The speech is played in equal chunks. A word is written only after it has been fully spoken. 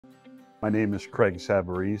My name is Craig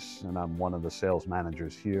Sabarese, and I'm one of the sales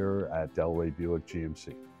managers here at Delray Buick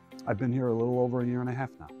GMC. I've been here a little over a year and a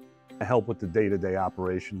half now. I help with the day-to-day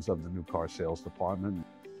operations of the new car sales department,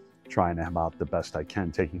 trying to help out the best I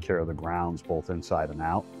can, taking care of the grounds both inside and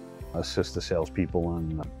out, assist the salespeople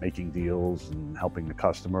in making deals and helping the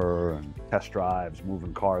customer, and test drives,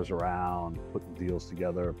 moving cars around, putting deals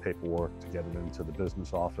together, paperwork to get it into the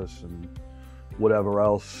business office, and whatever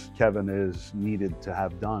else Kevin is needed to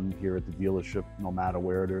have done here at the dealership, no matter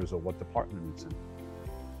where it is or what department it's in.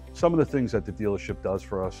 Some of the things that the dealership does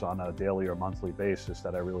for us on a daily or monthly basis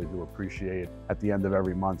that I really do appreciate. At the end of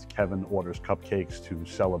every month, Kevin orders cupcakes to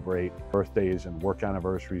celebrate birthdays and work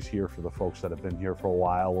anniversaries here for the folks that have been here for a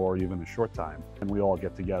while or even a short time. And we all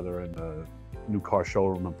get together in the new car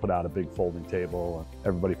showroom and put out a big folding table.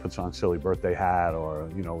 Everybody puts on a silly birthday hat, or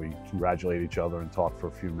we congratulate each other and talk for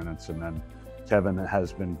a few minutes, and then Kevin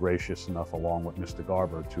has been gracious enough, along with Mr.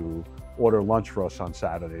 Garber, to order lunch for us on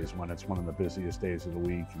Saturdays when it's one of the busiest days of the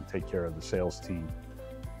week, and take care of the sales team.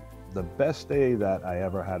 The best day that I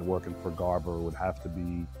ever had working for Garber would have to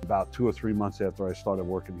be about 2 or 3 months after I started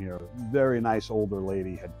working here. A very nice older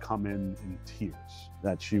lady had come in tears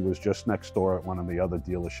that she was just next door at one of the other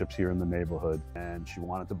dealerships here in the neighborhood, and she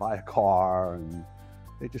wanted to buy a car, and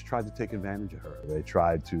they just tried to take advantage of her. They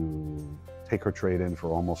tried to take her trade in for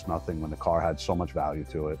almost nothing when the car had so much value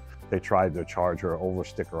to it. They tried to charge her over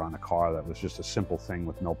sticker on a car that was just a simple thing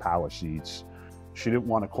with no power seats. She didn't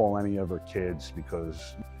want to call any of her kids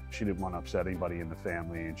because she didn't want to upset anybody in the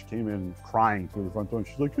family. And she came in crying through the front door, and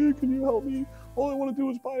she's like, "Hey, can you help me? All I want to do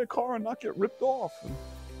is buy a car and not get ripped off." And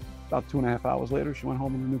about 2.5 hours later, she went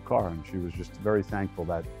home in a new car, and she was just very thankful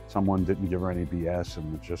that someone didn't give her any BS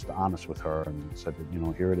and was just honest with her and said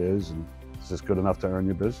that, here it is, and is this good enough to earn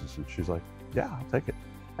your business? And she's like, "Yeah, I'll take it."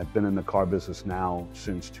 I've been in the car business now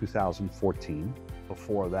since 2014.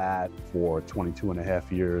 Before that, for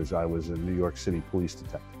 22.5 years, I was a New York City police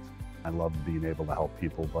detective. I loved being able to help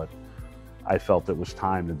people, but I felt it was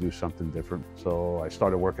time to do something different. So I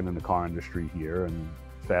started working in the car industry here, and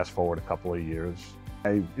fast forward a couple of years,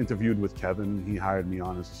 I interviewed with Kevin. He hired me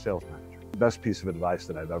on as a sales manager. The best piece of advice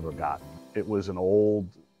that I've ever gotten. It was an old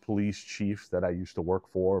police chief that I used to work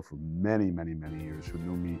for many, many, many years, who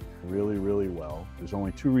knew me really, really well. There's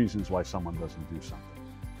only 2 reasons why someone doesn't do something.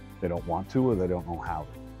 They don't want to, or they don't know how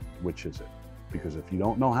to. Which is it? Because if you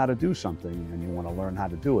don't know how to do something and you want to learn how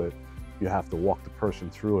to do it, you have to walk the person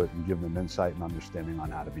through it and give them insight and understanding on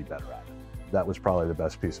how to be better at it. That was probably the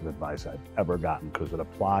best piece of advice I've ever gotten, because it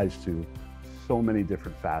applies to so many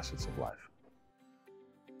different facets of life.